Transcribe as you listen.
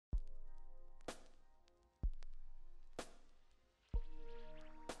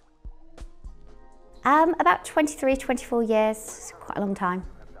About 23, 24 years, it's quite a long time.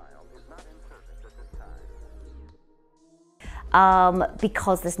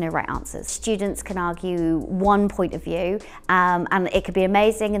 Because there's no right answers. Students can argue one point of view and it could be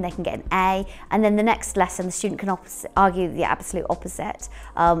amazing and they can get an A, and then the next lesson the student can argue the absolute opposite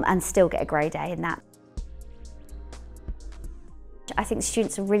and still get a grade A in that. I think the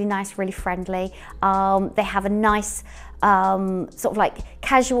students are really nice, really friendly. They have a nice sort of like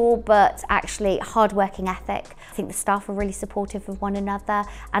casual but actually hard-working ethic. I think the staff are really supportive of one another,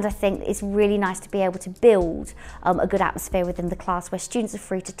 and I think it's really nice to be able to build a good atmosphere within the class where students are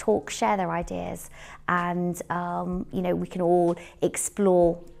free to talk, share their ideas, and you know, we can all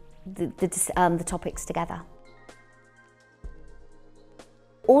explore the topics together.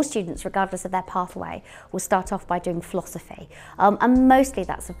 All students, regardless of their pathway, will start off by doing philosophy, and mostly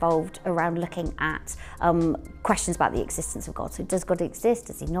that's evolved around looking at questions about the existence of God. So does God exist?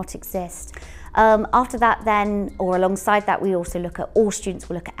 Does he not exist? After that then, or alongside that, we also look at, all students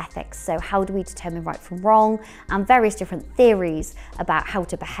will look at ethics. So how do we determine right from wrong, and various different theories about how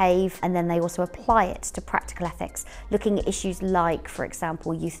to behave, and then they also apply it to practical ethics, looking at issues like, for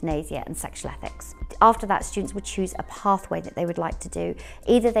examal, euthanasia and sexual ethics. After that, students would choose a pathway that they would like to do.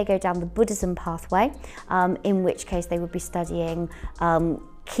 Either they go down the Buddhism pathway, in which case they would be studying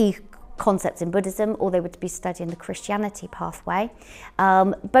key concepts in Buddhism, or they would be studying the Christianity pathway.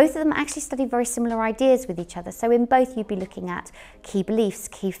 Both of them actually study very similar ideas with each other. So in both you'd be looking at key beliefs,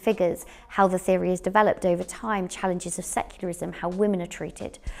 key figures, how the theory is developed over time, challenges of secularism, how women are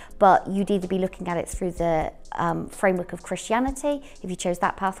treated. But you'd either be looking at it through the framework of Christianity, if you chose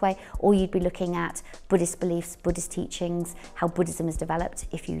that pathway, or you'd be looking at Buddhist beliefs, Buddhist teachings, how Buddhism is developed,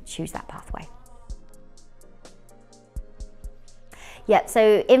 if you choose that pathway. Yeah,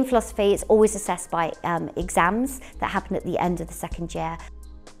 so in philosophy it's always assessed by exams that happen at the end of the second year.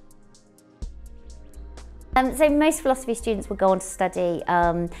 So most philosophy students will go on to study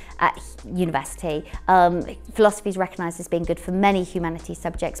at university. Philosophy is recognised as being good for many humanities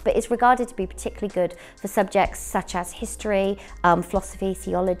subjects, but it's regarded to be particularly good for subjects such as history, philosophy,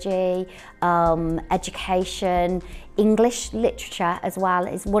 theology, education, English literature as well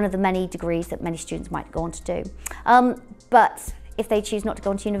is one of the many degrees that many students might go on to do. But if they choose not to go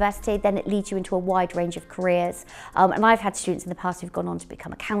on to university, then it leads you into a wide range of careers. And I've had students in the past who've gone on to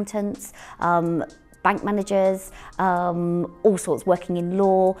become accountants, bank managers, all sorts, working in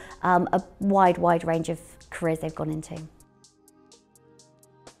law, a wide range of careers they've gone into.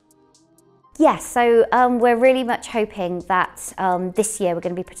 Yes, so we're really much hoping that this year we're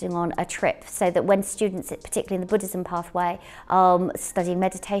going to be putting on a trip so that when students, particularly in the Buddhism pathway, studying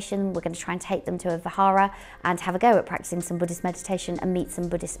meditation, we're going to try and take them to a vihara and have a go at practicing some Buddhist meditation and meet some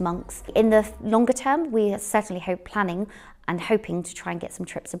Buddhist monks. In the longer term, we certainly hoping to try and get some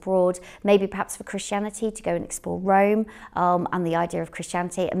trips abroad, maybe perhaps for Christianity, to go and explore Rome and the idea of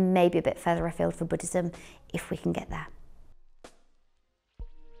Christianity, and maybe a bit further afield for Buddhism if we can get there.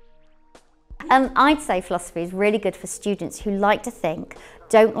 I'd say philosophy is really good for students who like to think,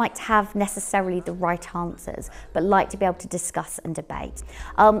 don't like to have necessarily the right answers, but like to be able to discuss and debate.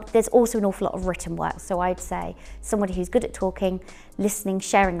 There's also an awful lot of written work, so I'd say somebody who's good at talking, listening,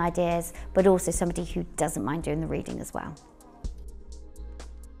 sharing ideas, but also somebody who doesn't mind doing the reading as well.